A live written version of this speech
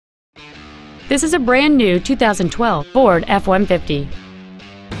This is a brand new 2012 Ford F-150.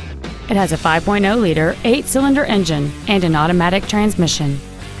 It has a 5.0-liter 8-cylinder engine and an automatic transmission.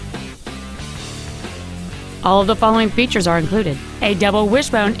 All of the following features are included: a double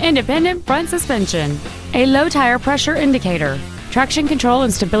wishbone independent front suspension, a low tire pressure indicator, traction control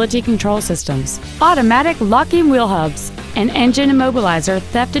and stability control systems, automatic locking wheel hubs, an engine immobilizer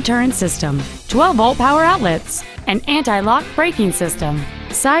theft deterrent system, 12-volt power outlets, an anti-lock braking system,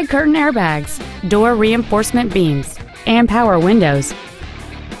 side curtain airbags, door reinforcement beams, and power windows.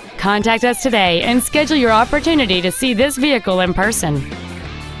 Contact us today and schedule your opportunity to see this vehicle in person.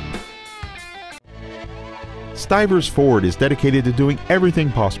 Stivers Ford is dedicated to doing everything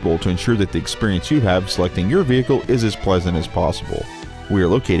possible to ensure that the experience you have selecting your vehicle is as pleasant as possible. We are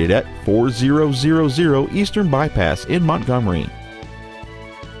located at 4000 Eastern Bypass in Montgomery.